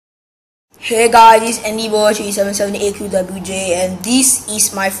Hey guys, this is Andy3778QWJ and this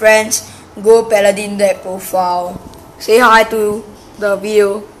is my friend's Go Paladin deck profile. Say hi to the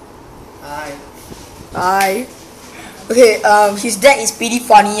video. Hi. Hi. Okay, his deck is pretty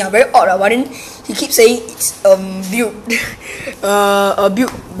funny, very odd, but then he keeps saying it's built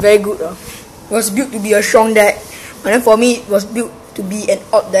built very good. It was built to be a strong deck, but then for me it was built to be an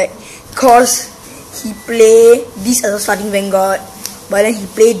odd deck because he play this as a starting vanguard, but then he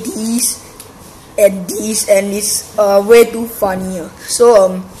played this and it's way too funny.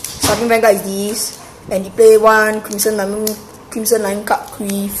 So starting vanguard is this, and he play one crimson 9 card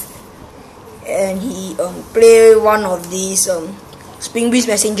creep, and he play one of these spring breeze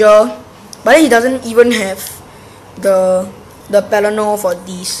messenger, but then he doesn't even have the paladin for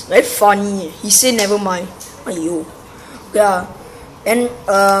this. Very funny. He said never mind. Ayo. Yeah. And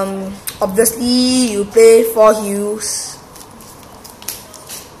obviously you play 4 heals.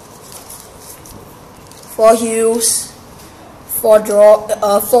 4 heals, 4 draw,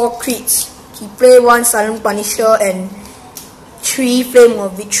 4 crits. He play 1 silent punisher and 3 flame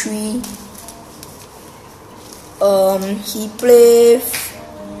of victory. He play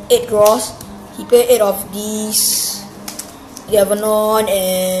 8 draws. He play 8 of these, 11 on,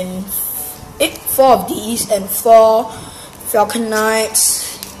 and 4 of these and 4 falcon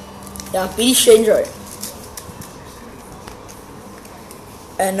knights. Yeah, pretty strange, right?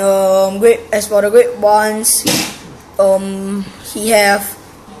 And as for the great ones, he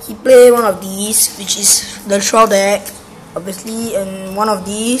play one of these, which is the troll deck, obviously, and one of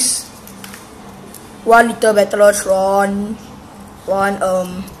these, 1 little battletron, one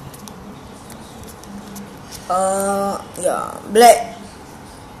black,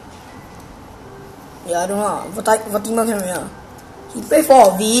 I don't know, Fatima can, yeah. He play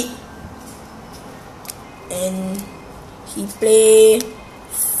 4 of it, and he play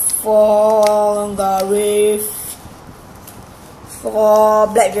 4 Garif, 4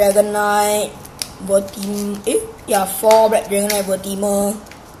 Black Dragon Knight, 4 Black Dragon Knight Vertimer,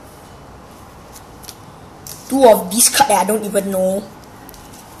 2 of these cards that I don't even know,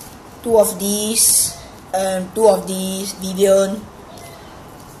 2 of these, and 2 of these Vivian,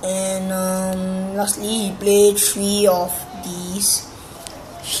 and lastly he played 3 of these.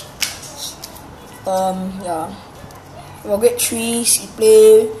 For grade 3s, he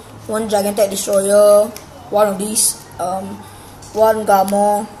play 1 Gigantic Destroyer, 1 of these, 1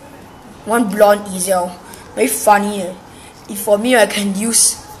 Gamma, 1 Blonde Ezel. Very funny. If for me, I can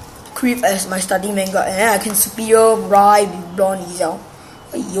use Creep as my starting vanguard, and then I can superior ride with Blonde Ezel.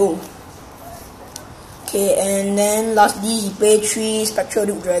 Yo. Okay, and then lastly, he play 3 Spectral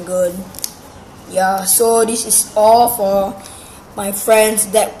Duke Dragon. Yeah, so this is all for my friend's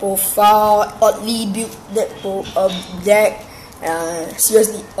deck profile, oddly built deck.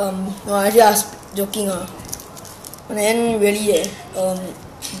 Seriously, no, actually I was joking. And then really, he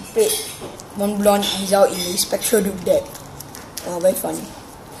played 1 Blonde Ezel in the Spectral Duke deck. Very funny.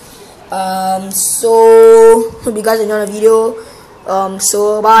 So hope you guys enjoyed the video.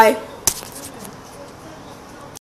 So bye.